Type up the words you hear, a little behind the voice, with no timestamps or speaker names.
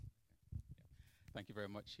Thank you very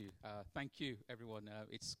much, Hugh. Thank you, everyone.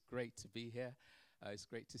 It's great to be here. It's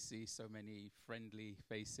great to see so many friendly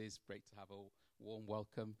faces. Great to have a warm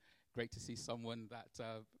welcome. Great to see someone that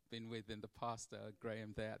I've been with in the past,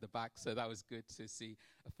 Graham there at the back. So that was good to see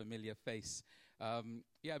a familiar face.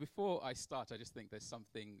 Before I start, I just think there's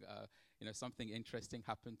something interesting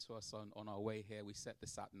happened to us on our way here. We set the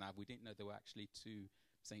sat nav. We didn't know there were actually two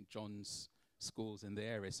St. John's schools in the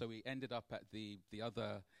area, so we ended up at the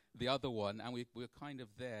other one, and we were kind of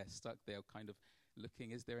stuck there, kind of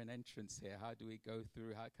looking, is there an entrance here? How do we go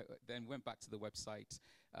through? Then went back to the website,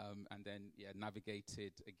 and then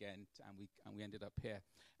navigated again, and we ended up here.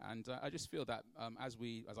 And I just feel that as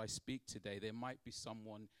I speak today, there might be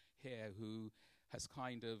someone here who has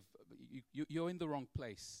kind of you're in the wrong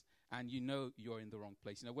place. And you know you're in the wrong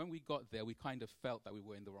place. You know, when we got there, we kind of felt that we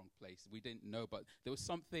were in the wrong place. We didn't know, but there was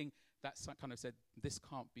something that kind of said, this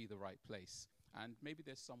can't be the right place. And maybe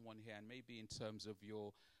there's someone here, and maybe in terms of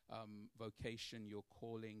your vocation, your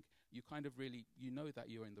calling, you kind of really, you know that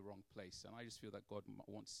you're in the wrong place. And I just feel that God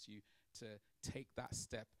wants you to take that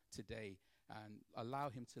step today and allow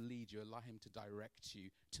him to lead you, allow him to direct you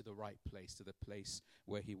to the right place, to the place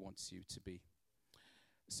where he wants you to be.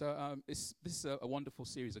 So this is a wonderful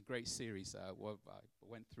series, a great series. I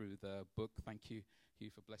went through the book. Thank you, Hugh,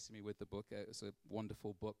 for blessing me with the book. It's a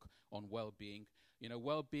wonderful book on well-being. You know,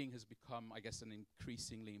 well-being has become, I guess, an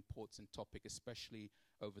increasingly important topic, especially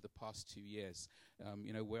over the past 2 years.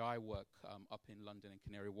 Where I work up in London in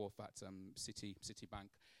Canary Wharf at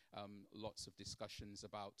Citibank, lots of discussions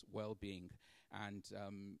about well-being. And,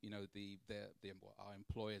 our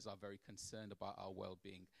employers are very concerned about our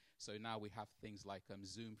well-being. So now we have things like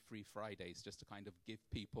Zoom Free Fridays, just to kind of give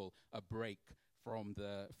people a break from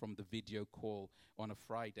the video call on a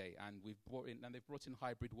Friday. And they've brought in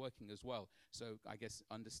hybrid working as well. So I guess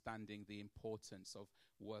understanding the importance of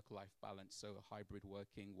work-life balance. So hybrid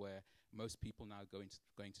working, where most people now going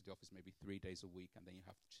to the office maybe 3 days a week, and then you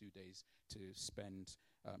have 2 days to spend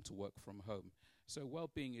to work from home. So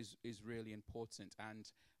well-being is really important,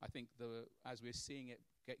 and I think as we're seeing it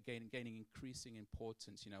gaining increasing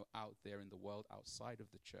importance, out there in the world, outside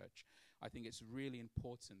of the church, I think it's really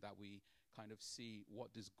important that we kind of see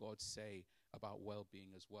what does God say about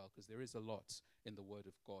well-being as well, because there is a lot in the Word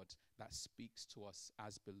of God that speaks to us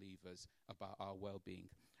as believers about our well-being.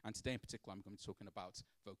 And today in particular, I'm going to be talking about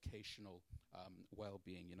vocational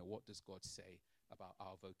well-being. What does God say about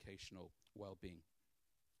our vocational well-being?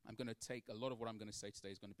 I'm going to take a lot of what I'm going to say today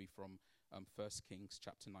is going to be from 1 Kings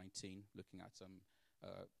chapter 19, looking at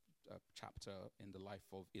a chapter in the life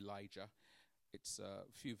of Elijah. It's a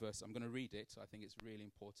few verses. I'm going to read it. I think it's really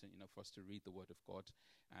important, for us to read the Word of God.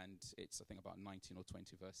 And it's, I think, about 19 or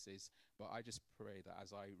 20 verses. But I just pray that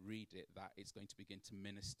as I read it, that it's going to begin to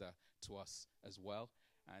minister to us as well.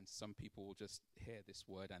 And some people will just hear this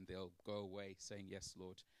word and they'll go away saying, yes,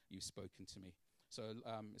 Lord, you've spoken to me. So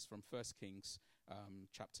it's from 1 Kings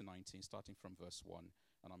chapter 19, starting from verse 1.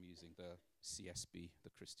 And I'm using the CSB,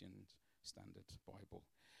 the Christian Standard Bible.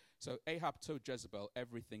 So Ahab told Jezebel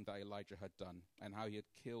everything that Elijah had done and how he had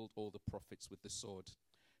killed all the prophets with the sword.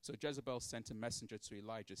 So Jezebel sent a messenger to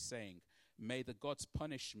Elijah saying, may the gods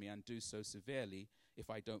punish me and do so severely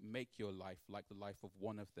if I don't make your life like the life of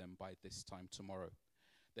one of them by this time tomorrow.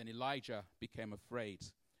 Then Elijah became afraid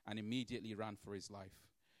and immediately ran for his life.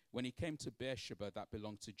 When he came to Beersheba that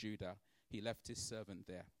belonged to Judah, he left his servant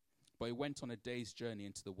there. But he went on a day's journey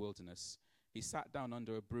into the wilderness. He sat down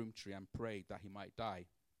under a broom tree and prayed that he might die.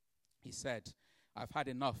 He said, I've had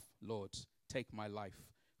enough, Lord, take my life,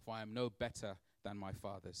 for I am no better than my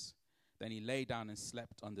fathers. Then he lay down and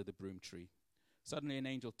slept under the broom tree. Suddenly an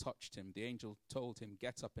angel touched him. The angel told him,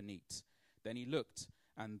 get up and eat. Then he looked,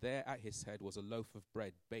 and there at his head was a loaf of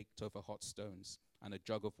bread baked over hot stones and a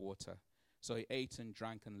jug of water. So he ate and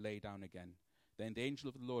drank and lay down again. Then the angel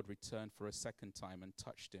of the Lord returned for a second time and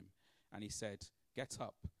touched him. And he said, get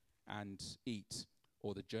up and eat,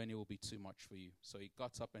 or the journey will be too much for you. So he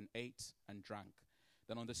got up and ate and drank.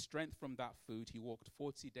 Then on the strength from that food, he walked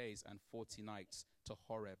 40 days and 40 nights to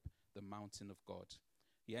Horeb, the mountain of God.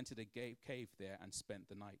 He entered a cave there and spent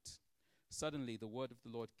the night. Suddenly the word of the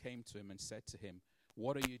Lord came to him and said to him,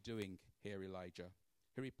 what are you doing here, Elijah?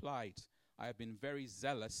 He replied, I have been very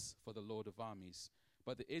zealous for the Lord of armies,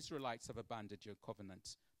 but the Israelites have abandoned your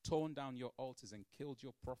covenant, torn down your altars and killed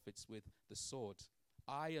your prophets with the sword.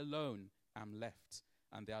 I alone am left,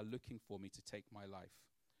 and they are looking for me to take my life.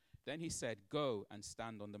 Then he said, go and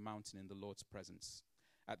stand on the mountain in the Lord's presence.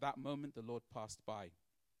 At that moment the Lord passed by.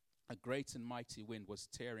 A great and mighty wind was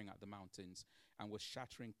tearing at the mountains and was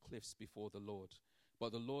shattering cliffs before the Lord.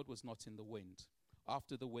 But the Lord was not in the wind.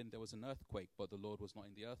 After the wind there was an earthquake, but the Lord was not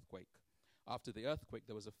in the earthquake. After the earthquake,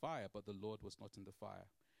 there was a fire, but the Lord was not in the fire.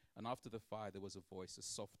 And after the fire, there was a voice, a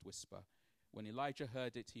soft whisper. When Elijah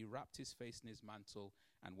heard it, he wrapped his face in his mantle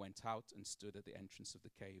and went out and stood at the entrance of the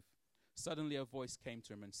cave. Suddenly a voice came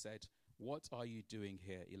to him and said, "What are you doing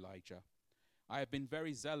here, Elijah?" "I have been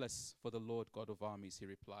very zealous for the Lord God of armies," he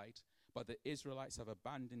replied, "but the Israelites have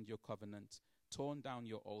abandoned your covenant, torn down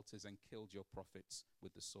your altars, and killed your prophets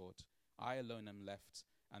with the sword. I alone am left,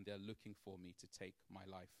 and they are looking for me to take my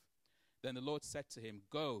life." Then the Lord said to him,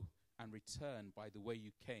 "Go and return by the way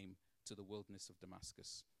you came to the wilderness of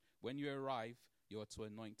Damascus. When you arrive, you are to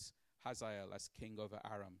anoint Hazael as king over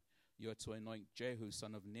Aram. You are to anoint Jehu,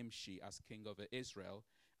 son of Nimshi, as king over Israel,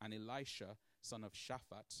 and Elisha, son of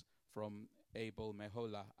Shaphat, from Abel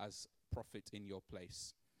Meholah, as prophet in your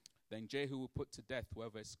place. Then Jehu will put to death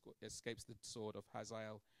whoever escapes the sword of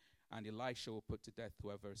Hazael, and Elisha will put to death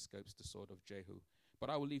whoever escapes the sword of Jehu. But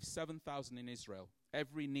I will leave 7,000 in Israel,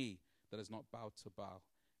 every knee that has not bowed to Baal,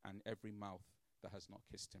 and every mouth that has not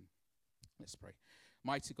kissed him." Let's pray.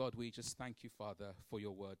 Mighty God, we just thank you, Father, for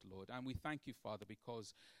your word, Lord. And we thank you, Father,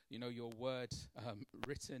 because, your word,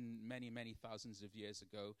 written many, many thousands of years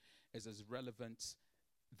ago, is as relevant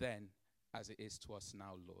then as it is to us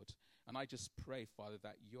now, Lord. And I just pray, Father,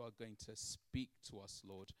 that you are going to speak to us,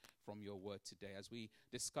 Lord, from your word today. As we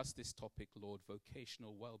discuss this topic, Lord,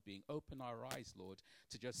 vocational well-being, open our eyes, Lord,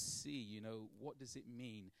 to just see, what does it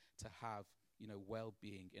mean to have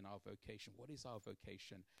well-being in our vocation. What is our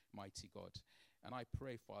vocation, mighty God? And I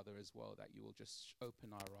pray, Father, as well, that you will just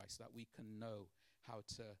open our eyes so that we can know how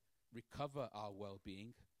to recover our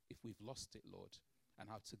well-being if we've lost it, Lord, and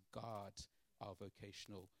how to guard our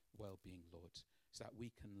vocational well-being, Lord, so that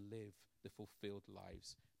we can live the fulfilled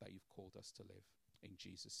lives that you've called us to live. In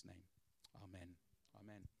Jesus' name, amen.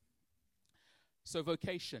 Amen. So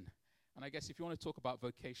vocation. And I guess if you want to talk about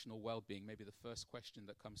vocational well-being, maybe the first question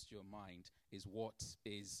that comes to your mind is, what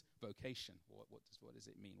is vocation? What does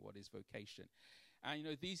it mean? What is vocation? And,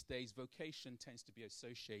 these days, vocation tends to be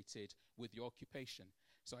associated with your occupation.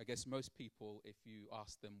 So I guess most people, if you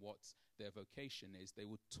ask them what their vocation is,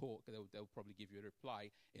 they'll probably give you a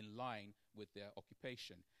reply in line with their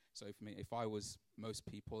occupation. So if I was most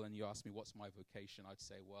people and you ask me what's my vocation, I'd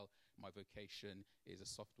say, well, my vocation is a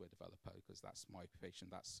software developer because that's my occupation,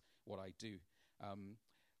 that's what I do.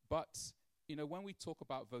 But when we talk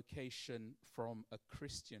about vocation from a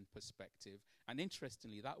Christian perspective, and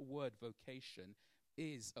interestingly, that word vocation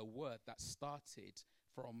is a word that started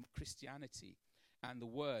from Christianity. And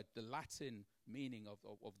the Latin meaning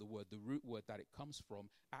of the word, the root word that it comes from,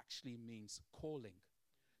 actually means calling.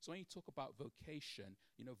 So when you talk about vocation,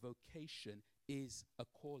 vocation is a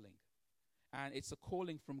calling. And it's a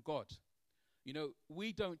calling from God.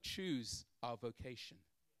 We don't choose our vocation.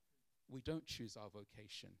 We don't choose our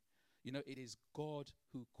vocation. It is God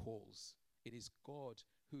who calls. It is God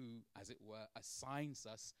who, as it were, assigns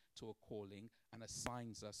us to a calling and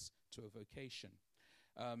assigns us to a vocation.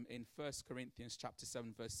 In 1 Corinthians chapter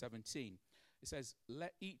 7, verse 17, it says,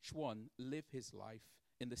 "Let each one live his life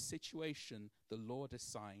in the situation the Lord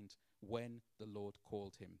assigned when the Lord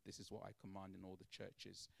called him. This is what I command in all the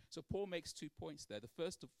churches." So Paul makes 2 points there. The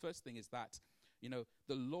first thing is that,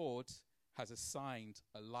 the Lord has assigned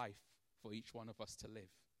a life for each one of us to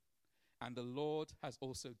live. And the Lord has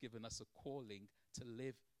also given us a calling to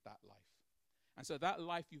live that life. And so that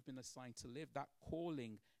life you've been assigned to live, that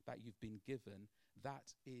calling that you've been given,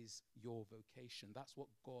 that is your vocation. That's what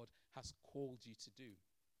God has called you to do.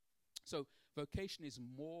 So vocation is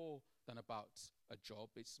more than about a job.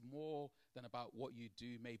 It's more than about what you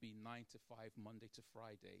do, maybe 9 to 5, Monday to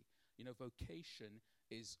Friday. Vocation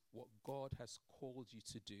is what God has called you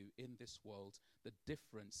to do in this world, the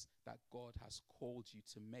difference that God has called you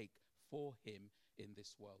to make for him in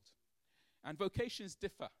this world. And vocations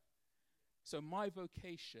differ. So my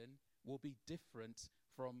vocation will be different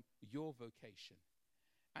from your vocation.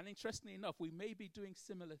 And interestingly enough, we may be doing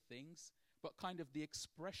similar things, but kind of the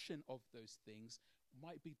expression of those things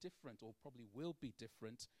might be different, or probably will be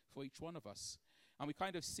different for each one of us. And we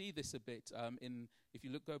kind of see this a bit if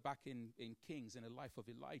you go back in Kings, in the life of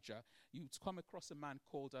Elijah, you'd come across a man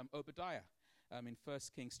called Obadiah. In 1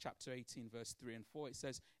 Kings chapter 18, verse 3 and 4, it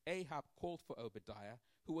says, "Ahab called for Obadiah,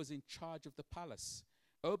 who was in charge of the palace.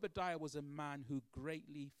 Obadiah was a man who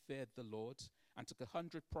greatly feared the Lord, and took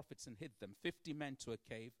 100 prophets and hid them, 50 men to a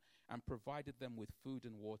cave, and provided them with food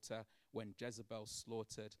and water when Jezebel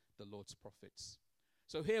slaughtered the Lord's prophets."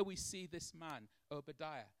 So here we see this man,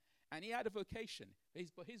 Obadiah, and he had a vocation,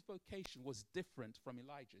 but his vocation was different from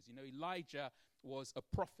Elijah's. Elijah was a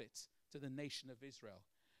prophet to the nation of Israel.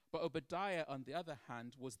 But Obadiah, on the other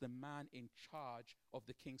hand, was the man in charge of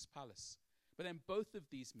the king's palace. But then both of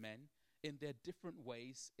these men, in their different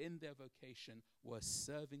ways, in their vocation, were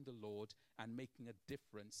serving the Lord and making a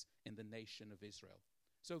difference in the nation of Israel.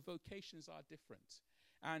 So vocations are different.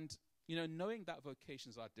 And, knowing that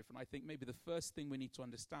vocations are different, I think maybe the first thing we need to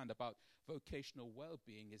understand about vocational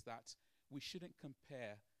well-being is that we shouldn't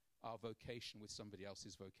compare our vocation with somebody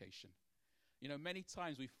else's vocation. Many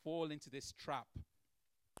times we fall into this trap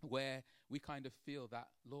where we kind of feel that,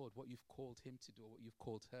 Lord, what you've called him to do or what you've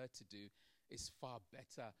called her to do is far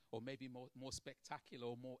better or maybe more spectacular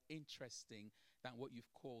or more interesting than what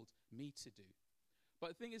you've called me to do. But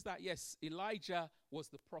the thing is that, yes, Elijah was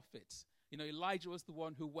the prophet. Elijah was the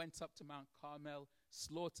one who went up to Mount Carmel,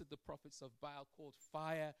 slaughtered the prophets of Baal, called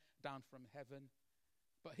fire down from heaven.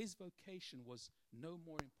 But his vocation was no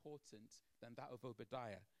more important than that of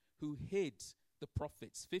Obadiah, who hid the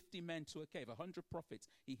prophets, 50 men to a cave, 100 prophets.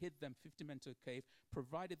 He hid them, 50 men to a cave,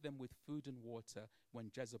 provided them with food and water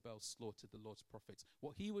when Jezebel slaughtered the Lord's prophets.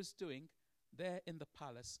 What he was doing there in the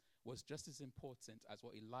palace was just as important as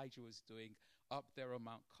what Elijah was doing up there on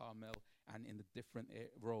Mount Carmel and in the different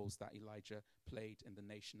roles that Elijah played in the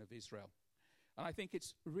nation of Israel. And I think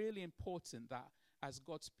it's really important that as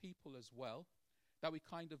God's people as well, that we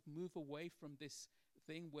kind of move away from this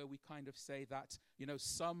thing where we kind of say that,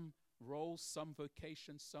 some roles, some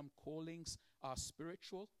vocations, some callings are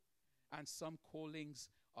spiritual and some callings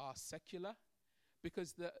are secular.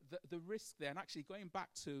 Because the risk there, and actually going back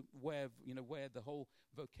to where the whole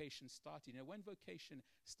vocation started, when vocation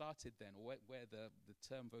started then, or where the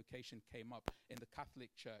term vocation came up in the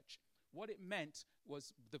Catholic Church, what it meant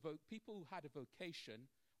was people who had a vocation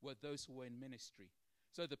were those who were in ministry.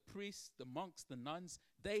 So the priests, the monks, the nuns,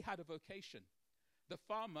 they had a vocation. The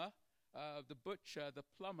farmer, the butcher, the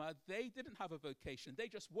plumber, they didn't have a vocation. They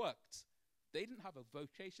just worked. They didn't have a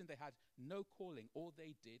vocation. They had no calling. All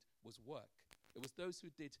they did was work. It was those who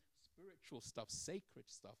did spiritual stuff, sacred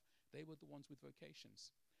stuff. They were the ones with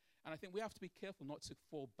vocations. And I think we have to be careful not to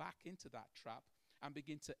fall back into that trap and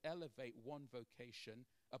begin to elevate one vocation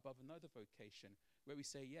above another vocation, where we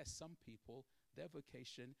say, yes, some people, their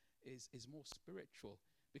vocation is more spiritual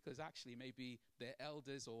because actually maybe they're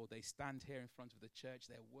elders or they stand here in front of the church,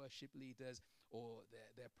 they're worship leaders or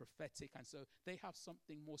they're prophetic, and so they have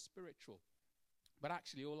something more spiritual. But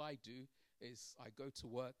actually all I do is I go to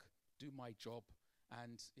work, do my job,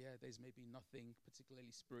 and there's maybe nothing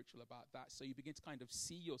particularly spiritual about that. So you begin to kind of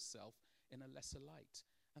see yourself in a lesser light.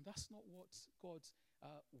 And that's not what God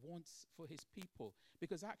wants for his people.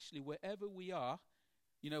 Because actually wherever we are,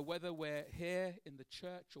 whether we're here in the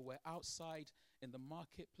church or we're outside in the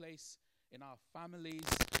marketplace, in our families,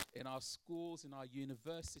 in our schools, in our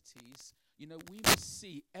universities, we must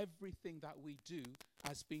see everything that we do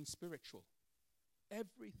as being spiritual.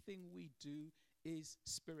 Everything we do is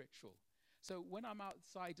spiritual. So when I'm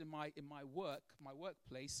outside in my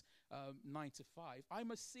workplace, 9 to 5, I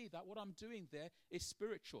must see that what I'm doing there is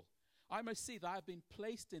spiritual. I must see that I've been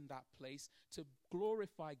placed in that place to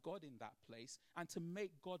glorify God in that place and to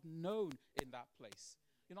make God known in that place.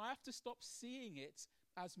 I have to stop seeing it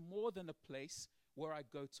as more than a place where I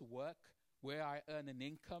go to work, where I earn an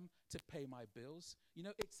income to pay my bills.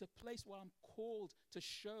 It's a place where I'm called to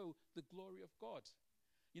show the glory of God.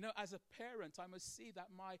 As a parent, I must see that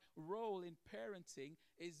my role in parenting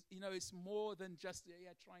is, it's more than just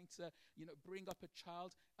trying to, bring up a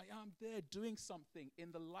child. I am there doing something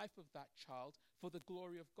in the life of that child for the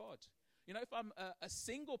glory of God. If I'm a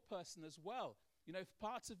single person as well, if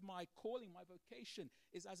part of my calling, my vocation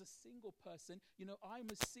is as a single person, I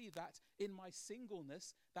must see that in my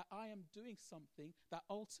singleness, that I am doing something that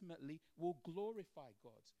ultimately will glorify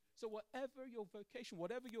God. So whatever your vocation,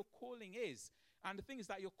 whatever your calling is, and the thing is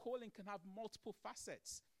that your calling can have multiple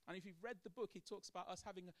facets. And if you've read the book, he talks about us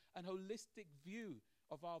having an holistic view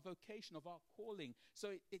of our vocation, of our calling. So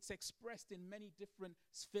it's expressed in many different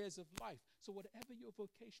spheres of life. So whatever your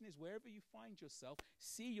vocation is, wherever you find yourself,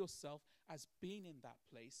 see yourself as being in that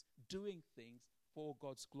place, doing things for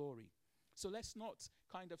God's glory. So let's not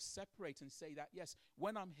kind of separate and say that, yes,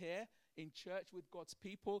 when I'm here in church with God's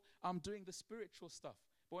people, I'm doing the spiritual stuff.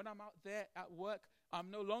 But when I'm out there at work, I'm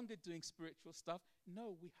no longer doing spiritual stuff.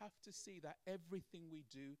 No, we have to see that everything we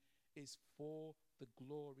do is for the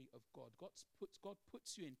glory of God. God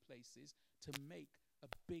puts you in places to make a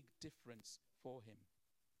big difference for him.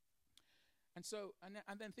 And so,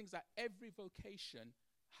 and then things like every vocation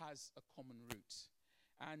has a common root.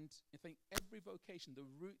 And I think every vocation, the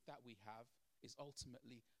root that we have is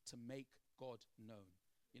ultimately to make God known.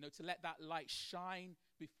 To let that light shine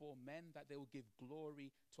before men, that they will give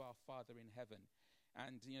glory to our Father in heaven.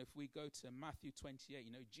 And, if we go to Matthew 28,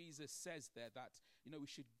 Jesus says there that, we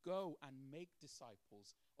should go and make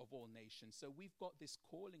disciples of all nations. So we've got this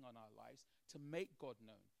calling on our lives to make God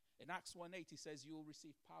known. In Acts 1:8, he says, you will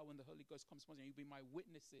receive power when the Holy Ghost comes upon you. You'll be my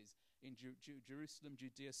witnesses in Jerusalem,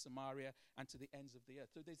 Judea, Samaria, and to the ends of the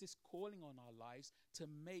earth. So there's this calling on our lives to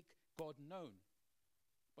make God known.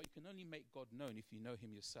 But you can only make God known if you know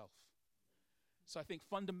him yourself. So I think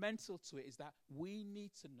fundamental to it is that we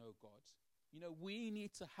need to know God. We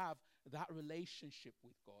need to have that relationship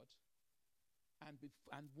with God.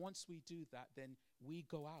 And once we do that, then we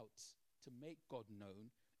go out to make God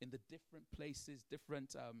known in the different places,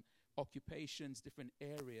 different occupations, different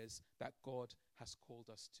areas that God has called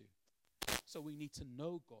us to. So we need to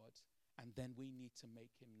know God, and then we need to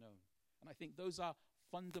make him known. And I think those are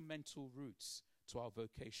fundamental roots to our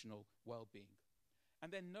vocational well-being.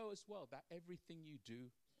 And then know as well that everything you do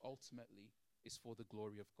ultimately is for the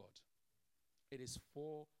glory of God. It is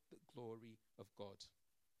for the glory of God.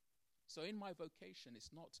 So in my vocation, it's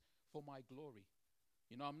not for my glory.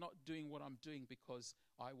 I'm not doing what I'm doing because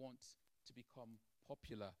I want to become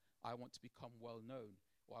popular, I want to become well known,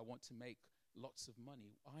 or I want to make lots of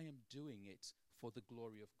money. I am doing it for the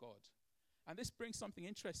glory of God. And this brings something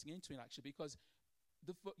interesting into it, actually, because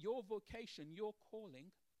your vocation, your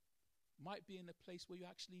calling, might be in a place where you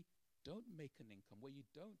actually don't make an income, where you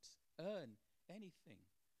don't earn anything.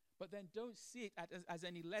 But then don't see it as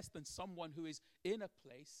any less than someone who is in a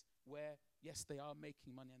place where, yes, they are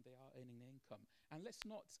making money and they are earning income. And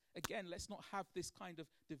let's not have this kind of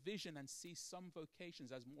division and see some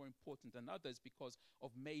vocations as more important than others because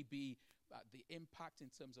of maybe the impact in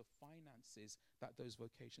terms of finances that those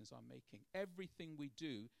vocations are making. Everything we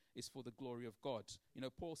do is for the glory of God.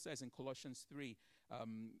 Paul says in Colossians 3,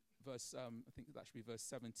 verse, I think that should be verse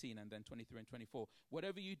 17 and then 23 and 24.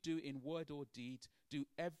 Whatever you do in word or deed, do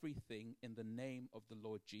everything in the name of the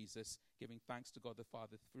Lord Jesus, giving thanks to God the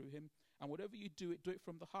Father through him. And whatever you do it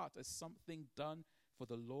from the heart as something done for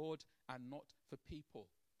the Lord and not for people.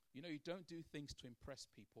 You don't do things to impress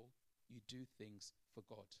people. You do things for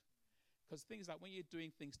God. Because things like when you're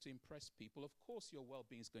doing things to impress people, of course your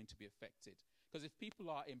well-being is going to be affected. Because if people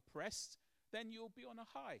are impressed, then you'll be on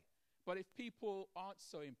a high. But if people aren't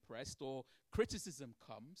so impressed or criticism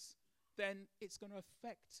comes, then it's going to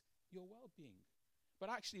affect your well-being. But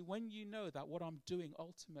actually, when you know that what I'm doing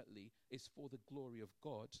ultimately is for the glory of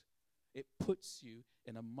God, it puts you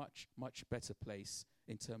in a much, much better place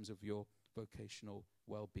in terms of your vocational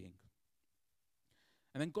well-being.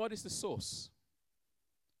 And then God is the source.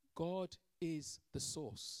 God is the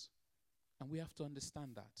source. And we have to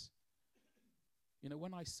understand that.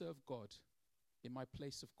 When I serve God in my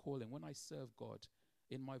place of calling, when I serve God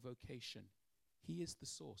in my vocation, he is the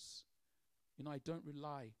source. I don't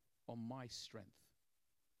rely on my strength.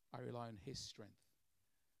 I rely on his strength.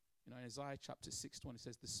 In Isaiah chapter 6:1, it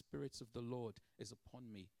says, the Spirit of the Lord is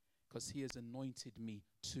upon me because he has anointed me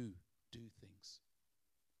to do things.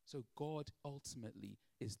 So God ultimately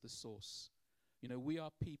is the source. We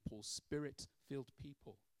are people, spirit-filled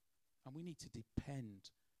people, and we need to depend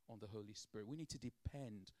on the Holy Spirit. We need to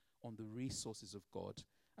depend on the resources of God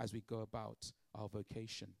as we go about our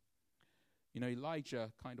vocation.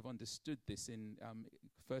 Elijah kind of understood this in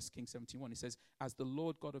 1 Kings 17:1. He says, as the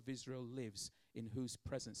Lord God of Israel lives, in whose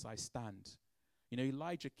presence I stand.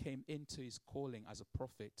 Elijah came into his calling as a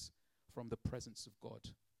prophet from the presence of God.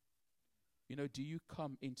 Do you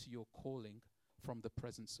come into your calling from the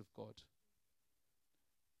presence of God?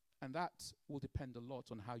 And that will depend a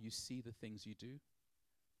lot on how you see the things you do.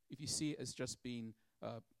 If you see it as just being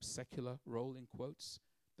a secular role, in quotes,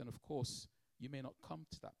 then of course you may not come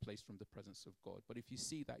to that place from the presence of God. But if you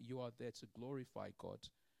see that you are there to glorify God,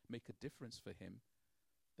 make a difference for him,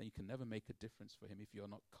 then you can never make a difference for him if you're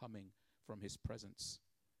not coming from his presence.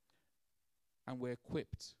 And we're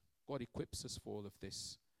equipped. God equips us for all of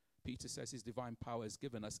this. Peter says his divine power has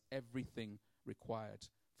given us everything required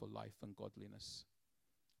for life and godliness.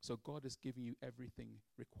 So God has given you everything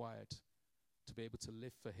required to be able to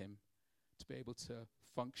live for him, to be able to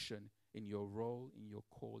function in your role, in your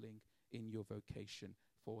calling, in your vocation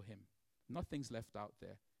for him. Nothing's left out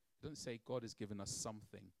there. It doesn't say God has given us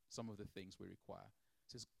something, some of the things we require.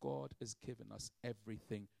 It says God has given us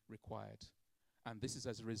everything required. And this is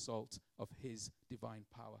as a result of his divine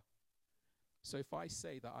power. So if I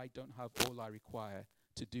say that I don't have all I require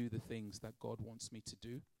to do the things that God wants me to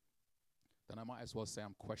do, then I might as well say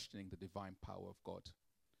I'm questioning the divine power of God.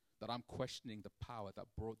 That I'm questioning the power that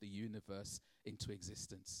brought the universe into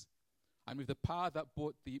existence. And if the power that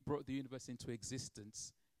brought the universe into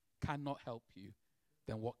existence cannot help you,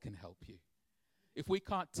 then what can help you? if we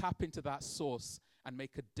can't tap into that source and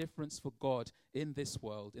make a difference for God in this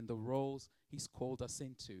world, in the roles he's called us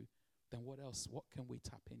into, then what else? What can we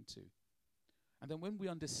tap into? And then when we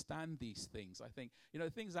understand these things, I think,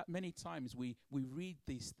 things that many times we read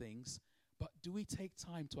these things, but do we take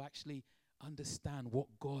time to actually understand what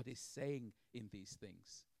God is saying in these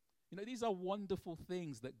things? These are wonderful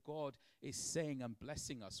things that God is saying and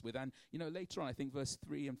blessing us with. And, later on, I think verse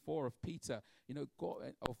 3 and 4 of Peter,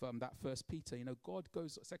 God, that first Peter,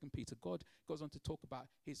 second Peter, God goes on to talk about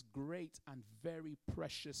his great and very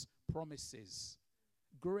precious promises.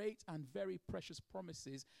 Great and very precious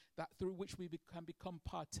promises that through which we can become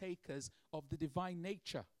partakers of the divine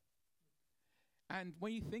nature. And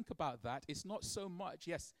when you think about that, it's not so much,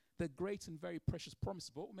 yes, the great and very precious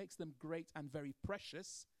promises, but what makes them great and very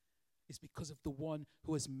precious is because of the one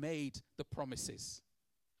who has made the promises.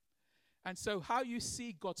 And so how you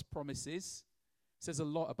see God's promises says a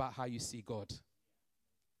lot about how you see God.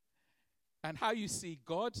 And how you see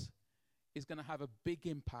God is going to have a big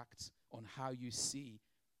impact on how you see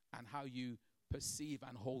and how you perceive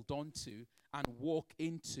and hold on to and walk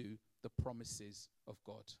into the promises of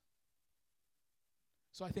God.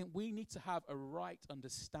 So I think we need to have a right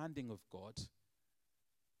understanding of God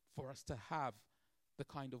for us to have the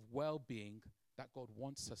kind of well-being that God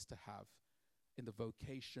wants us to have in the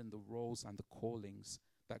vocation, the roles, and the callings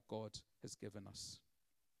that God has given us.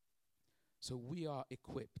 So we are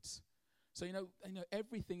equipped. So,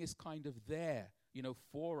 everything is kind of there,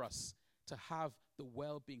 for us to have the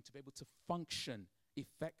well-being, to be able to function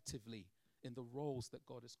effectively in the roles that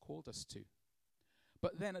God has called us to.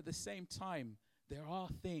 But then at the same time, there are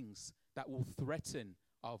things that will threaten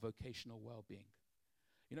our vocational well-being.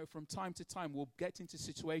 From time to time, we'll get into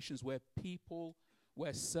situations where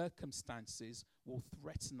circumstances will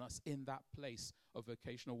threaten us in that place of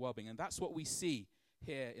vocational well-being. And that's what we see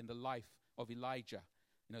here in the life of Elijah,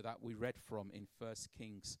 that we read from in 1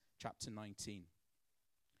 Kings chapter 19.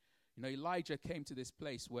 Elijah came to this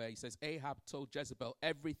place where he says, Ahab told Jezebel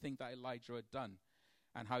everything that Elijah had done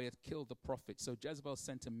and how he had killed the prophet. So Jezebel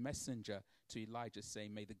sent a messenger to Elijah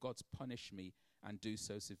saying, may the gods punish me and do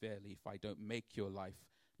so severely if I don't make your life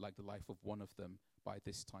like the life of one of them by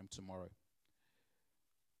this time tomorrow.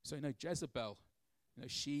 So, Jezebel,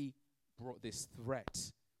 she brought this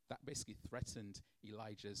threat that basically threatened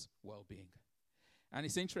Elijah's well-being. And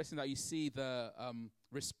it's interesting that you see the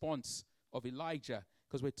response of Elijah,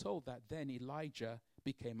 because we're told that then Elijah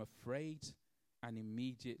became afraid and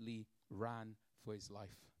immediately ran for his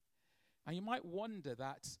life. And you might wonder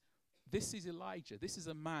that this is Elijah. This is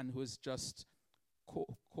a man who has just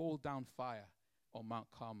called down fire on Mount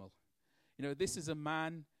Carmel. This is a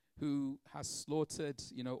man who has slaughtered,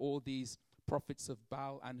 all these prophets of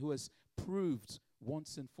Baal and who has proved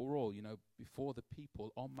once and for all, before the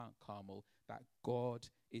people on Mount Carmel that God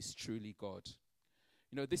is truly God.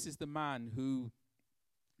 This is the man who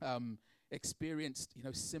experienced,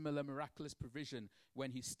 similar miraculous provision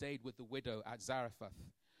when he stayed with the widow at Zarephath.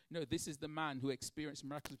 This is the man who experienced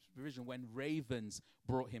miraculous provision when ravens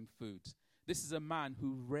brought him food. This is a man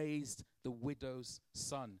who raised the widow's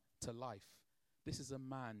son to life. This is a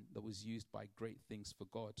man that was used by great things for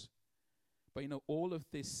God. But all of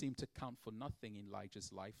this seemed to count for nothing in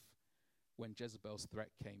Elijah's life when Jezebel's threat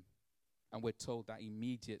came. And we're told that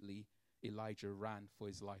immediately Elijah ran for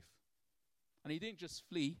his life. And he didn't just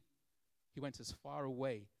flee, he went as far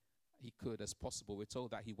away he could as possible. We're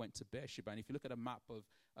told that he went to Beersheba. And if you look at a map of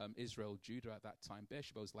Israel, Judah at that time,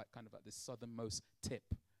 Beersheba was like kind of at the southernmost tip.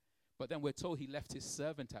 But then we're told he left his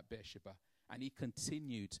servant at Beersheba and he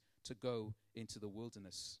continued to go into the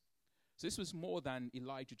wilderness. So this was more than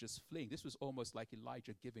Elijah just fleeing. This was almost like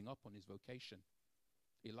Elijah giving up on his vocation.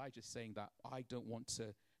 Elijah saying that I don't want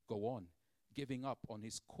to go on, giving up on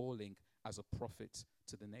his calling as a prophet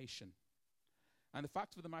to the nation. And the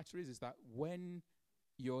fact of the matter is that when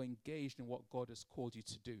you're engaged in what God has called you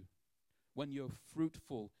to do, when you're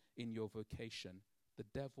fruitful in your vocation, the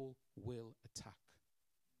devil will attack.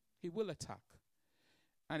 He will attack.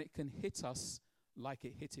 And it can hit us like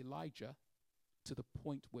it hit Elijah to the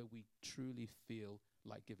point where we truly feel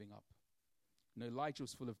like giving up. Elijah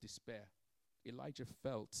was full of despair. Elijah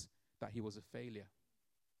felt that he was a failure.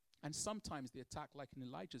 And sometimes the attack, like in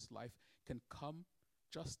Elijah's life, can come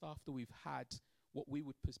just after we've had what we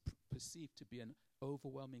would perceive to be an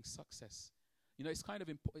overwhelming success. It's kind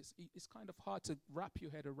of hard to wrap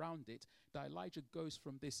your head around it, that Elijah goes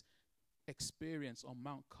from this experience on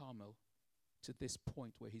Mount Carmel to this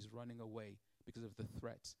point where he's running away because of the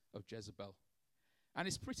threat of Jezebel. And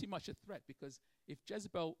it's pretty much a threat, because if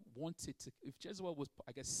Jezebel was,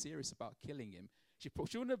 serious about killing him,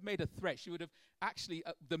 She wouldn't have made a threat. She would have actually,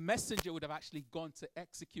 the messenger would have actually gone to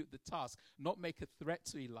execute the task, not make a threat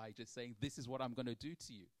to Elijah saying, this is what I'm going to do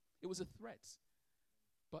to you. It was a threat.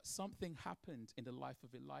 But something happened in the life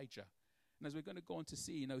of Elijah. And as we're going to go on to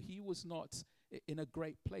see, he was not in a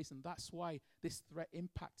great place. And that's why this threat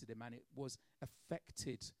impacted him, and it was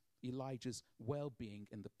affected Elijah's well-being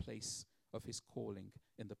in the place of his calling,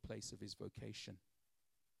 in the place of his vocation.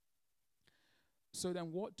 So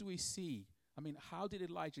then what do we see? I mean, how did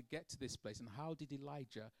Elijah get to this place, and how did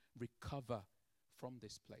Elijah recover from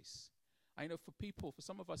this place? I know for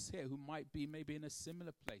some of us here who might be maybe in a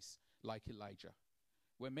similar place like Elijah,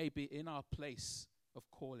 where maybe in our place of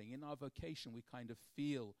calling, in our vocation, we kind of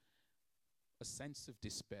feel a sense of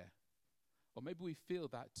despair. Or maybe we feel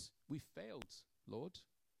that we failed, Lord.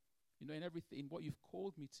 In everything, in what you've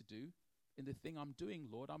called me to do, in the thing I'm doing,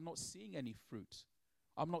 Lord, I'm not seeing any fruit.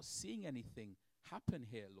 I'm not seeing anything happen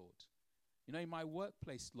here, Lord. In my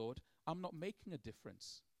workplace, Lord, I'm not making a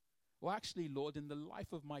difference. Or actually, Lord, in the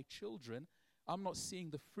life of my children, I'm not seeing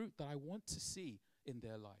the fruit that I want to see in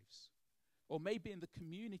their lives. Or maybe in the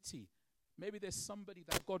community, maybe there's somebody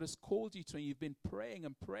that God has called you to, and you've been praying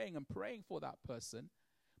and praying and praying for that person,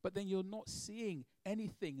 but then you're not seeing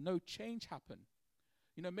anything, no change happen.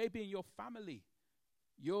 Maybe in your family,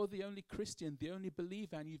 you're the only Christian, the only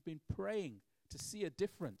believer, and you've been praying to see a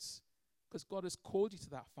difference because God has called you to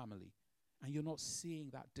that family, and you're not seeing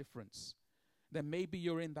that difference. Then maybe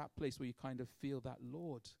you're in that place where you kind of feel that,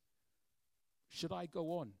 Lord, should I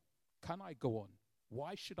go on? Can I go on?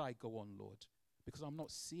 Why should I go on, Lord? Because I'm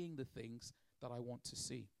not seeing the things that I want to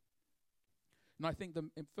see. And I think the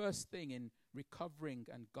first thing in recovering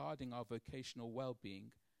and guarding our vocational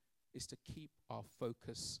well-being is to keep our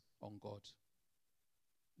focus on God.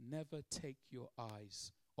 Never take your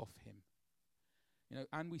eyes off him.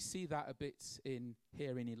 And we see that a bit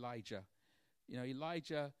here in Elijah.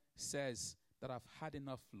 Elijah says that I've had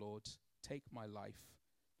enough, Lord, take my life,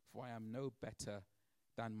 for I am no better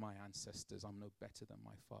than my ancestors. I'm no better than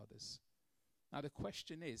my fathers. Now the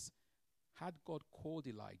question is, had God called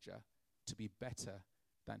Elijah to be better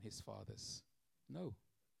than his fathers? No.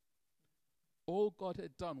 All God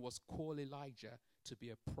had done was call Elijah to be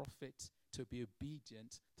a prophet, to be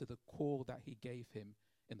obedient to the call that he gave him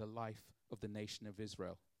in the life of the nation of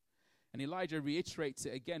Israel. And Elijah reiterates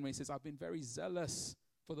it again when he says, I've been very zealous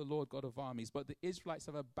for the Lord God of armies, but the Israelites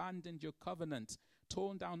have abandoned your covenant,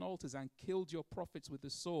 torn down altars, and killed your prophets with the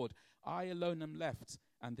sword. I alone am left,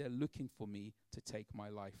 and they're looking for me to take my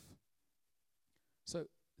life. So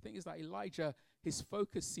the thing is that Elijah, his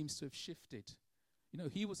focus seems to have shifted.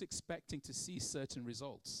 He was expecting to see certain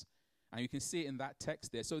results. And you can see it in that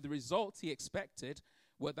text there. So the results he expected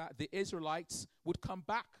were that the Israelites would come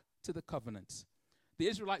back to the covenant. The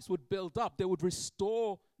Israelites would build up. They would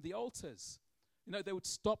restore the altars. They would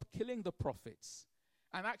stop killing the prophets.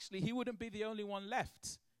 And actually, he wouldn't be the only one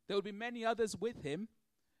left. There would be many others with him.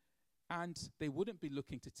 And they wouldn't be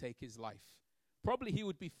looking to take his life. Probably he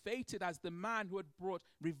would be fated as the man who had brought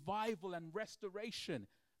revival and restoration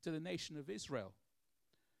to the nation of Israel.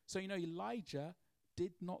 So, Elijah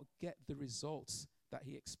did not get the results that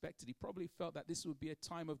he expected. He probably felt that this would be a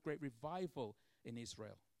time of great revival in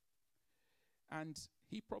Israel. And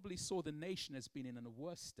he probably saw the nation as being in a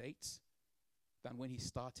worse state than when he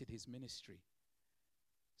started his ministry.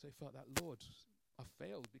 So he felt that, Lord, I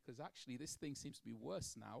failed because actually this thing seems to be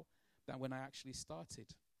worse now than when I actually started.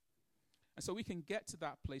 And so we can get to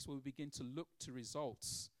that place where we begin to look to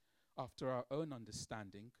results after our own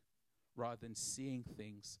understanding rather than seeing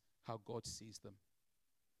things how God sees them.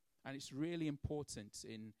 And it's really important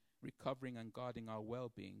in recovering and guarding our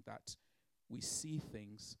well-being that we see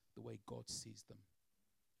things the way God sees them.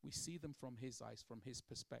 We see them from his eyes, from his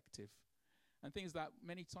perspective. And things that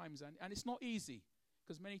many times, and it's not easy,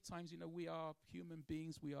 because many times, we are human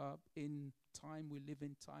beings, we are in time, we live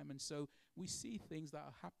in time, and so we see things that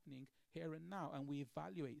are happening here and now, and we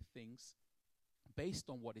evaluate things based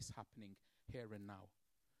on what is happening here and now.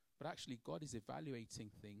 But actually, God is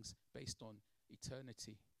evaluating things based on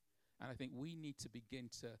eternity. And I think we need to begin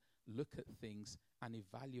to look at things and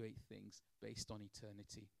evaluate things based on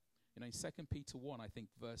eternity. In 2 Peter 1, I think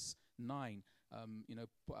verse 9,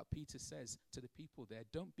 Peter says to the people there,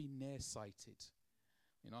 don't be nearsighted.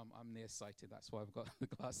 I'm nearsighted, that's why I've got the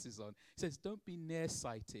glasses on. He says, don't be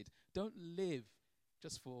nearsighted. Don't live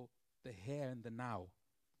just for the here and the now.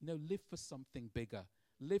 Live for something bigger.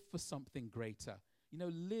 Live for something greater.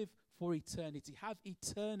 Live for eternity. Have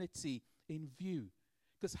eternity in view.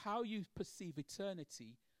 Because how you perceive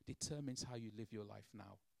eternity determines how you live your life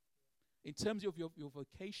now. In terms of your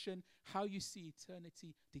vocation, how you see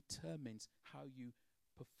eternity determines how you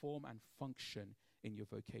perform and function in your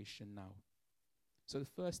vocation now. So the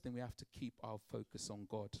first thing, we have to keep our focus on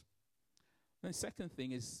God. And the second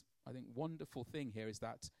thing is, I think, wonderful thing here is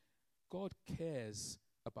that God cares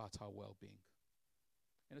about our well-being.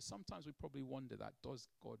 Sometimes we probably wonder that, does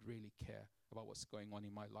God really care about what's going on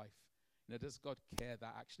in my life? Does God care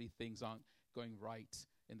that actually things aren't going right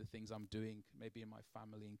in the things I'm doing, maybe in my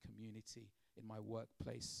family and community, in my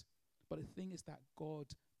workplace? But the thing is that God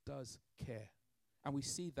does care. And we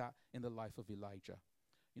see that in the life of Elijah.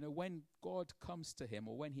 When God comes to him,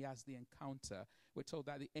 or when he has the encounter, we're told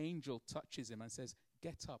that the angel touches him and says,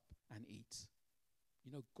 "Get up and eat."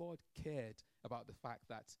 God cared about the fact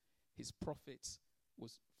that his prophet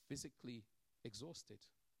was physically exhausted.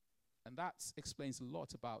 And that explains a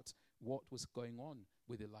lot about what was going on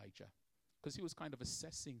with Elijah, because he was kind of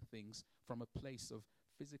assessing things from a place of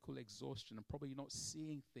physical exhaustion and probably not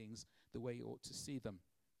seeing things the way he ought to see them.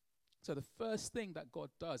 So the first thing that God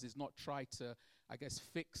does is not try to,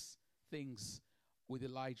 fix things with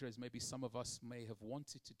Elijah as maybe some of us may have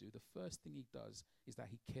wanted to do. The first thing he does is that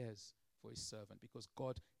he cares for his servant, because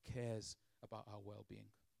God cares about our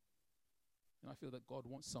well-being. And I feel that God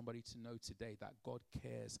wants somebody to know today that God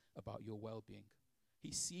cares about your well-being.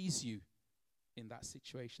 He sees you in that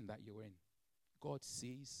situation that you're in. God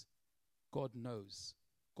sees, God knows,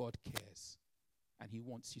 God cares, and he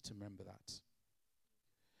wants you to remember that.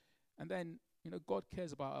 And then, God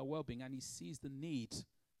cares about our well-being, and he sees the need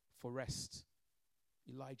for rest.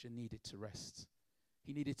 Elijah needed to rest.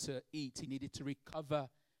 He needed to eat. He needed to recover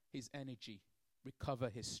his energy, recover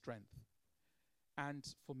his strength. And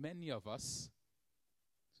for many of us,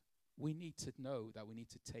 we need to know that we need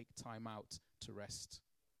to take time out to rest.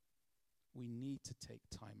 We need to take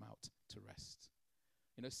time out to rest.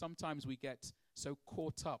 Sometimes we get so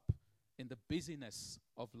caught up in the busyness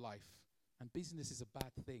of life. And busyness is a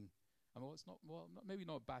bad thing. Maybe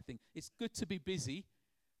not a bad thing. It's good to be busy,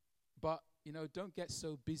 but, don't get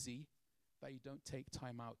so busy that you don't take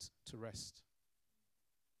time out to rest.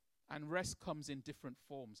 And rest comes in different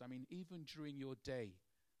forms. Even during your day,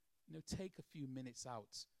 take a few minutes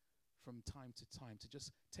out from time to time to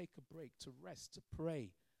just take a break, to rest, to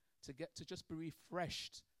pray, to just be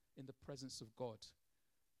refreshed in the presence of God.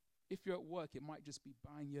 If you're at work, it might just be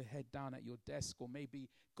bowing your head down at your desk, or maybe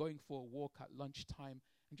going for a walk at lunchtime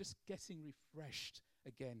and just getting refreshed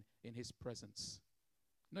again in his presence.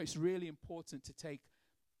 It's really important to take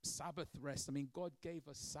Sabbath rest. God gave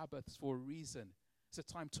us Sabbaths for a reason. It's a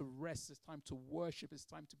time to rest. It's time to worship. It's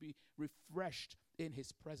time to be refreshed in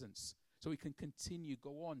his presence, so we can continue,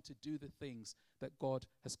 go on to do the things that God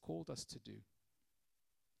has called us to do.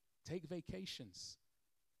 Take vacations.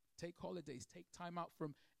 Take holidays. Take time out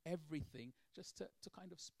from everything just to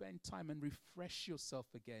kind of spend time and refresh yourself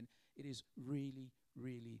again. It is really,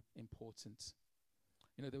 really important.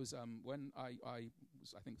 There was when I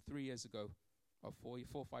was, I think 3 years ago, or 4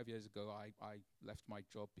 or 5 years ago, I left my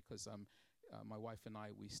job because my wife and I,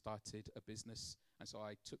 we started a business, and so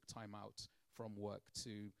I took time out from work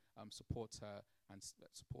to support her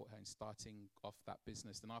in starting off that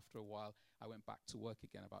business. And after a while, I went back to work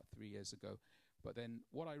again about 3 years ago. But then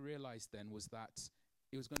what I realized then was that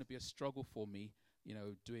it was going to be a struggle for me,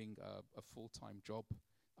 doing a full-time job.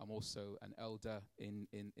 I'm also an elder in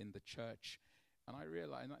the church. And I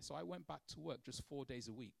realized, so I went back to work just 4 days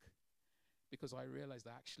a week, because I realized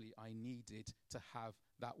that actually I needed to have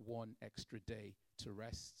that one extra day to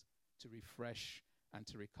rest, to refresh, and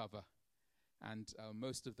to recover. And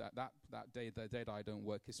most of that day, the day that I don't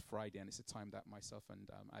work, is Friday, and it's a time that myself and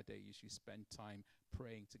Ade usually spend time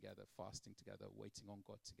praying together, fasting together, waiting on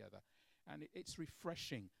God together. And it's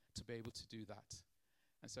refreshing to be able to do that.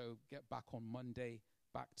 And so get back on Monday,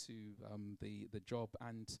 back to the job,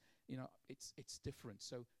 and it's different.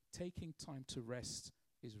 So taking time to rest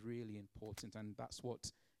is really important, and that's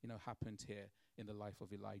what happened here in the life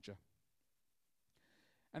of Elijah.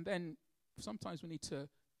 And then sometimes we need to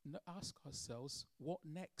ask ourselves, what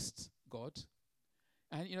next, God?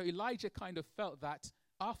 And Elijah kind of felt that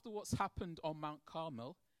after what's happened on Mount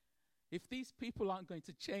Carmel, if these people aren't going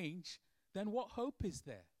to change, then what hope is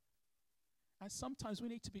there? And sometimes we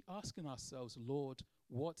need to be asking ourselves, Lord,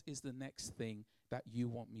 what is the next thing that you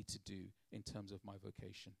want me to do in terms of my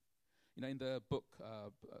vocation? In the book,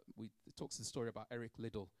 it talks the story about Eric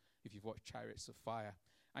Liddell, if you've watched Chariots of Fire.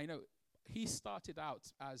 I know he started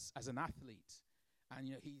out as an athlete, and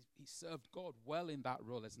he served God well in that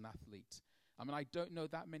role as an athlete. I don't know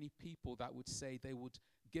that many people that would say they would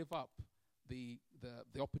give up the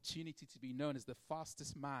opportunity to be known as the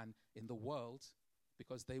fastest man in the world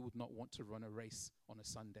because they would not want to run a race on a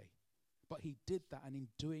Sunday. But he did that, and in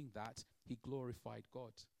doing that, he glorified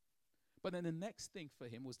God. But then the next thing for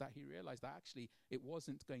him was that he realized that actually it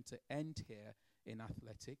wasn't going to end here in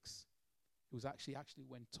athletics. It was actually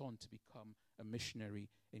went on to become a missionary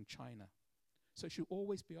in China. So we should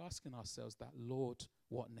always be asking ourselves that, Lord,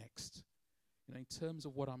 what next? In terms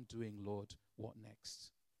of what I'm doing, Lord, what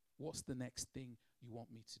next? What's the next thing you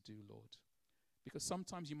want me to do, Lord? Because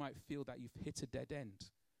sometimes you might feel that you've hit a dead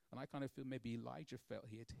end. And I kind of feel maybe Elijah felt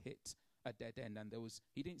he had hit a dead end, and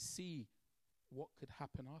he didn't see what could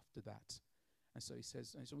happen after that. And so he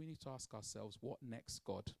says, and so we need to ask ourselves, what next,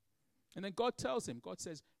 God? And then God tells him, God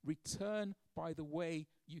says, return by the way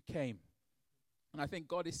you came. And I think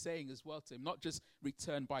God is saying as well to him, not just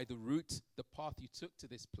return by the route, the path you took to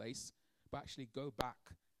this place, but actually go back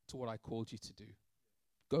to what I called you to do.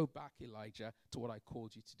 Go back, Elijah, to what I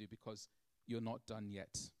called you to do, because you're not done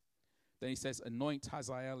yet. Then he says, anoint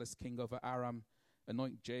Hazael as king over Aram,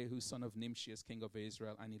 anoint Jehu, son of Nimshi, as king over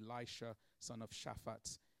Israel, and Elisha, son of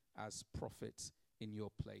Shaphat, as prophet in your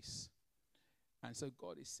place. And so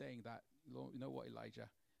God is saying that, Lord, you know what, Elijah?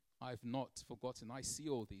 I've not forgotten. I see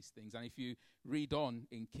all these things. And if you read on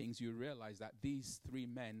in Kings, you realize that these three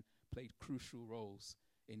men played crucial roles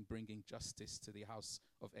in bringing justice to the house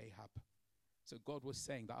of Ahab. So God was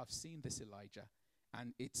saying that I've seen this, Elijah,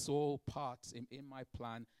 and it's all part in my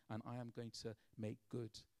plan, and I am going to make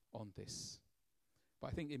good on this.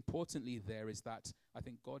 But I think importantly there is that I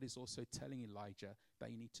think God is also telling Elijah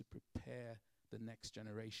that you need to prepare the next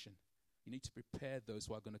generation. You need to prepare those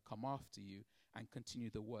who are going to come after you and continue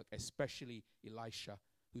the work, especially Elisha,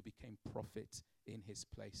 who became prophet in his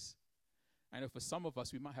place. And for some of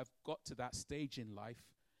us, we might have got to that stage in life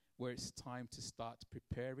where it's time to start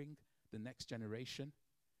preparing the next generation.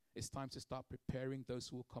 It's time to start preparing those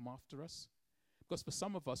who will come after us. Because for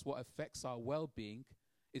some of us, what affects our well-being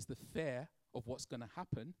is the fear of what's going to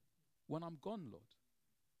happen when I'm gone, Lord.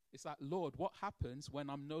 It's like, Lord, what happens when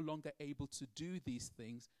I'm no longer able to do these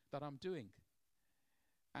things that I'm doing?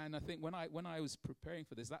 And I think when I was preparing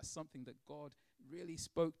for this, that's something that God really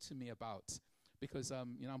spoke to me about. Because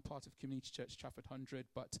I'm part of Community Church Trafford 100,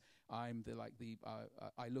 but I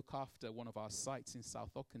look after one of our sites in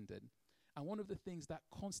South Ockenden. And one of the things that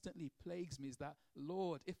constantly plagues me is that,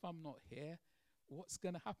 Lord, if I'm not here, what's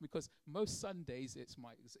going to happen? Because most Sundays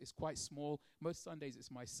it's quite small. Most Sundays it's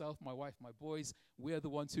myself, my wife, my boys. We're the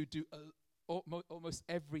ones who do almost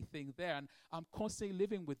everything there. And I'm constantly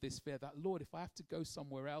living with this fear that, Lord, if I have to go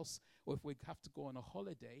somewhere else, or if we have to go on a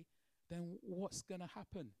holiday, then what's going to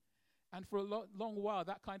happen? And for a long while,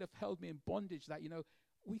 that kind of held me in bondage that,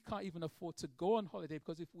 we can't even afford to go on holiday,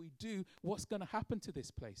 because if we do, what's going to happen to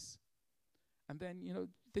this place? And then,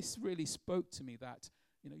 this really spoke to me that,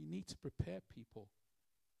 you need to prepare people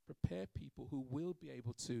who will be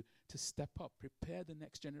able to step up, prepare the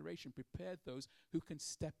next generation, prepare those who can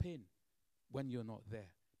step in when you're not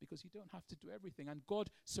there, because you don't have to do everything. And God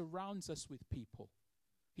surrounds us with people.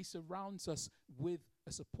 He surrounds us with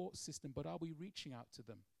a support system, but are we reaching out to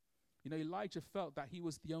them? Elijah felt that he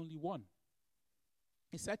was the only one.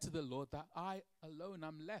 He said to the Lord that I alone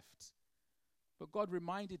am left. But God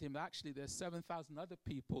reminded him that actually there's 7,000 other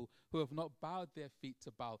people who have not bowed their feet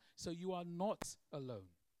to Baal. So you are not alone.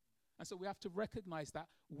 And so we have to recognize that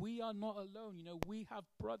we are not alone. We have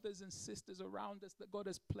brothers and sisters around us that God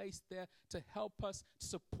has placed there to help us, to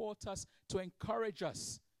support us, to encourage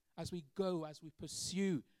us as we go, as we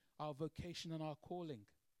pursue our vocation and our calling.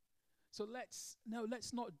 So let's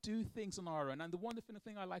not do things on our own. And the wonderful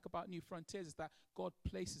thing I like about New Frontiers is that God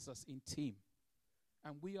places us in team.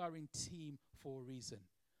 And we are in team for a reason.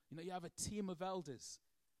 You have a team of elders.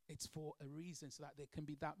 It's for a reason, so that there can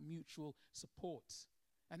be that mutual support.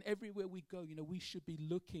 And everywhere we go, we should be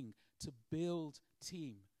looking to build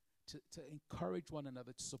team, to encourage one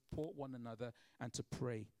another, to support one another, and to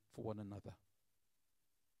pray for one another.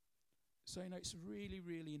 So, it's really,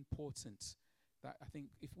 really important that I think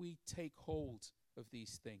if we take hold of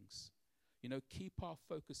these things, keep our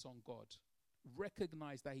focus on God,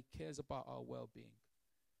 recognize that He cares about our well-being,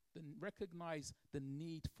 then recognize the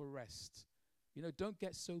need for rest. Don't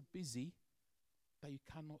get so busy that you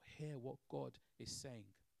cannot hear what God is saying.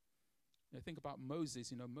 Think about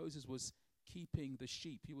Moses. Moses was keeping the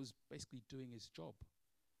sheep. He was basically doing his job.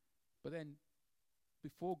 But then,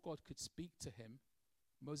 before God could speak to him,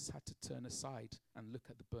 Moses had to turn aside and look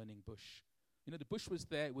at the burning bush. The bush was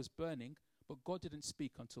there, it was burning, but God didn't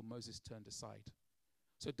speak until Moses turned aside.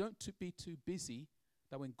 So don't be too busy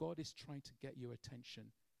that when God is trying to get your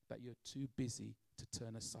attention, that you're too busy to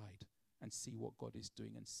turn aside and see what God is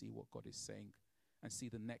doing and see what God is saying and see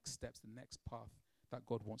the next steps, the next path that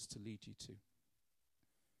God wants to lead you to.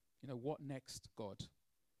 What next, God?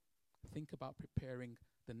 Think about preparing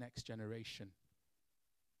the next generation.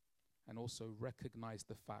 and also recognize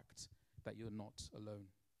the fact that you're not alone.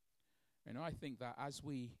 And I think that as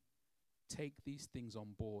we take these things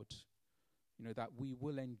on board, that we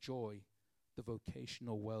will enjoy the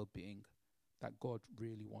vocational well-being that God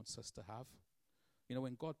really wants us to have.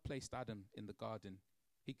 When God placed Adam in the garden,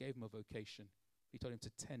 he gave him a vocation. He told him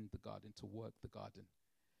to tend the garden, to work the garden.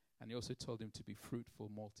 And he also told him to be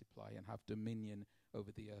fruitful, multiply, and have dominion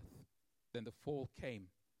over the earth. Then the fall came.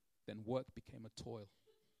 Then work became a toil.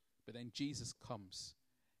 But then Jesus comes,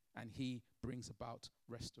 and he brings about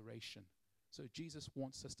restoration. So Jesus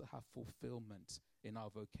wants us to have fulfillment in our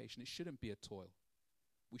vocation. It shouldn't be a toil.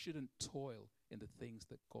 We shouldn't toil in the things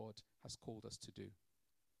that God has called us to do.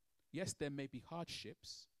 Yes, there may be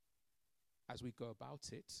hardships as we go about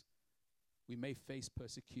it. We may face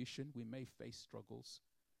persecution. We may face struggles.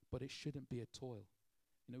 But it shouldn't be a toil.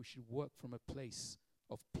 We should work from a place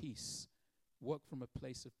of peace. Work from a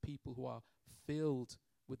place of people who are filled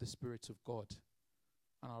with the Spirit of God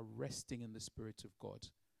and are resting in the Spirit of God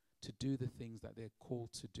to do the things that they're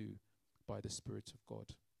called to do by the Spirit of God.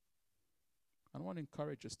 And I want to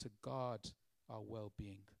encourage us to guard our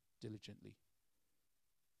well-being diligently.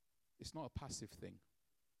 It's not a passive thing.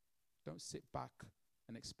 Don't sit back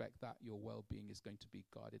and expect that your well-being is going to be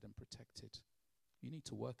guarded and protected. You need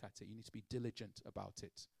to work at it. You need to be diligent about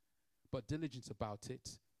it. But diligent about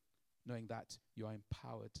it, knowing that you are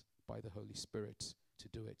empowered by the Holy Spirit to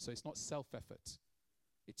do it. So it's not self-effort.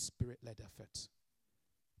 It's Spirit-led effort.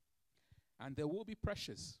 And there will be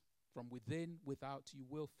pressures from within, without. You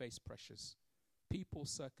will face pressures. People,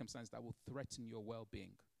 circumstances that will threaten your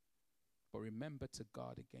well-being. But remember to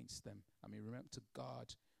guard against them. Remember to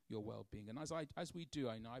guard your well-being. And as we do,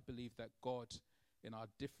 I believe that God, in our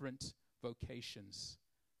different vocations,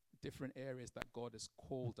 different areas that God has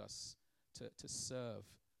called us to serve,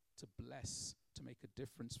 to bless, to make a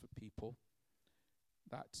difference for people,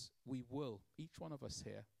 that we will, each one of us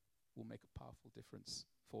here, will make a powerful difference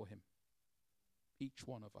for him. Each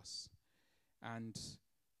one of us. And,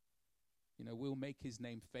 we'll make his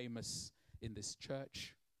name famous in this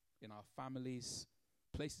church, in our families,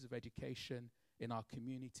 places of education, in our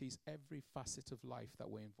communities, every facet of life that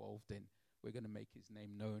we're involved in. We're going to make his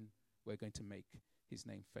name known. We're going to make his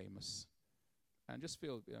name famous. And just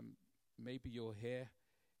feel, maybe you're here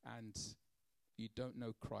and you don't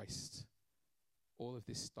know Christ. All of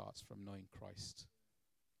this starts from knowing Christ.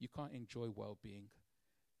 You can't enjoy well-being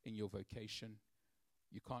in your vocation.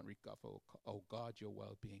 You can't recover or guard your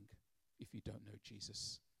well-being if you don't know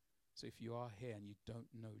Jesus. So if you are here and you don't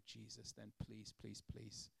know Jesus, then please, please,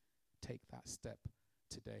 please take that step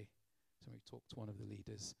today. So we talk to one of the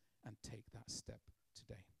leaders and take that step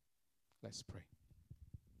today. Let's pray.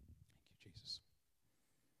 Thank you, Jesus.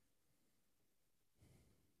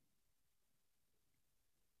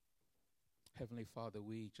 Heavenly Father,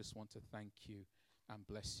 we just want to thank you and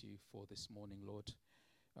bless you for this morning, Lord.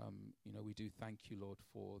 We do thank you, Lord,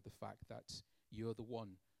 for the fact that you're the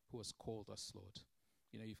one who has called us, Lord.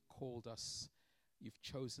 You've called us, you've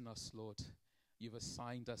chosen us, Lord. You've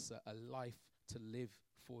assigned us a life to live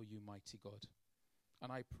for you, mighty God.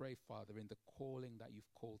 And I pray, Father, in the calling that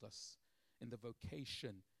you've called us, in the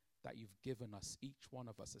vocation that you've given us, each one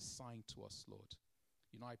of us assigned to us, Lord.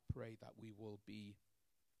 I pray that we will be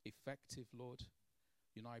effective, Lord.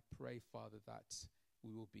 I pray, Father, that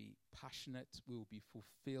we will be passionate, we will be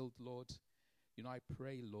fulfilled, Lord. I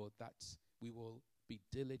pray, Lord, that we will be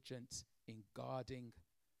diligent in guarding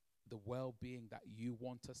the well-being that you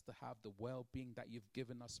want us to have, the well-being that you've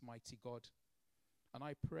given us, mighty God. And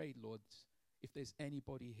I pray, Lord, if there's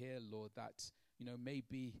anybody here, Lord, that,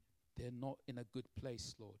 maybe they're not in a good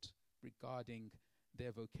place, Lord, regarding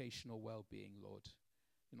their vocational well-being, Lord.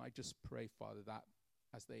 I just pray, Father, that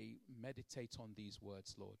as they meditate on these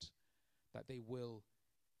words, Lord, that they will,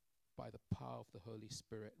 by the power of the Holy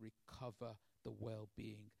Spirit, recover the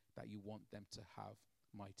well-being that you want them to have,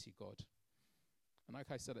 mighty God. And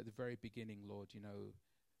like I said at the very beginning, Lord,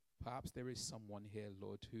 perhaps there is someone here,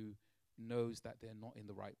 Lord, who knows that they're not in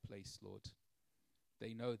the right place, Lord.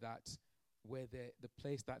 They know that the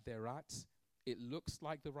place that they're at, it looks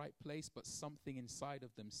like the right place, but something inside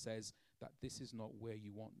of them says that this is not where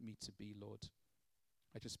you want me to be, Lord.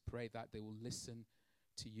 I just pray that they will listen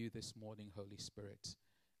to you this morning, Holy Spirit,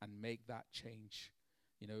 and make that change,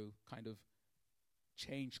 kind of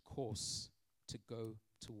change course to go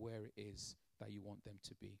to where it is that you want them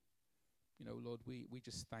to be. Lord, we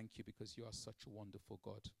just thank you because you are such a wonderful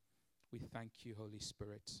God. We thank you, Holy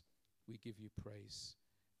Spirit. We give you praise.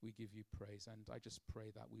 We give you praise. And I just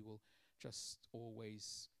pray that we will just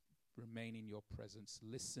always remain in your presence.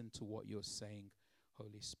 Listen to what you're saying,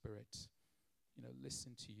 Holy Spirit.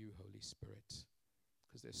 Listen to you, Holy Spirit.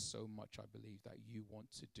 because there's so much, I believe, that you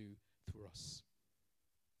want to do through us.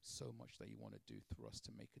 So much that you want to do through us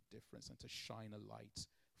to make a difference and to shine a light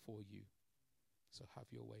for you. So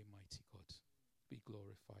have your way, mighty God. Be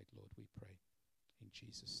glorified, Lord, we pray. In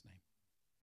Jesus' name.